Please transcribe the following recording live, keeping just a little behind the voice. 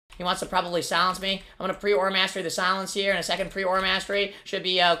He wants to probably silence me. I'm going to pre-aura mastery the silence here, and a second pre-aura mastery should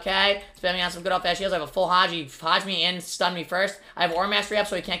be okay. Spamming on some good old-fashioned heals. I have a full Hodge. He Hodge me and stun me first. I have aura mastery up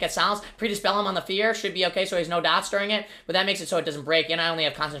so he can't get silenced. Pre-dispel him on the fear. Should be okay so he has no dots during it, but that makes it so it doesn't break, and I only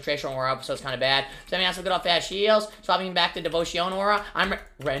have concentration aura up, so it's kind of bad. Spamming on some good old-fashioned heals. Swapping back to Devotion aura. I'm...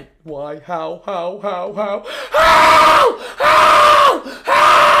 Rent. Why? How? How? How? How? How? How?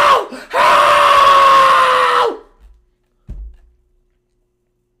 How? How?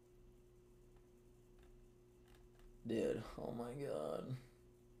 Dude, oh my god.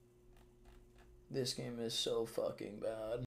 This game is so fucking bad.